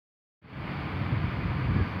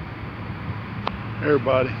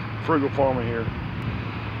Everybody, Frugal Farmer here.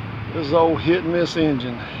 This is old hit and miss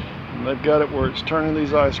engine, and they've got it where it's turning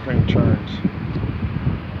these ice cream churns.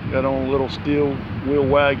 Got on a little steel wheel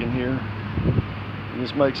wagon here, and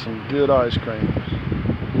this makes some good ice cream.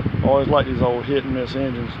 I always like these old hit and miss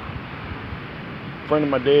engines. A friend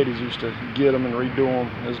of my daddy's used to get them and redo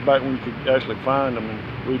them. This is back when you could actually find them and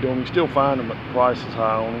redo them. You still find them, but the price is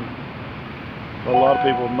high on them. But a lot of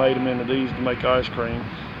people have made them into these to make ice cream,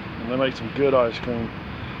 and they make some good ice cream.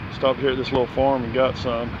 Stopped here at this little farm and got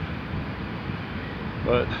some,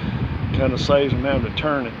 but kind of saves them having to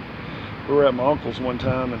turn it. We were at my uncle's one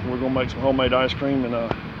time and we are gonna make some homemade ice cream, and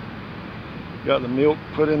got the milk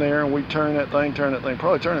put in there, and we probably turned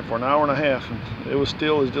it for an hour and a half, and it was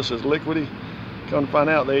still just as liquidy. Come to find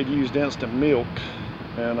out they'd used instant milk,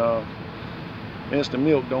 and instant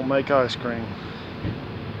milk don't make ice cream,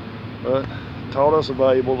 but taught us a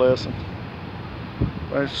valuable lesson.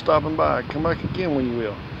 Thanks for stopping by. Come back again when you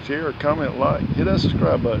will. Share, comment, like, hit that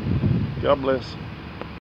subscribe button. God bless.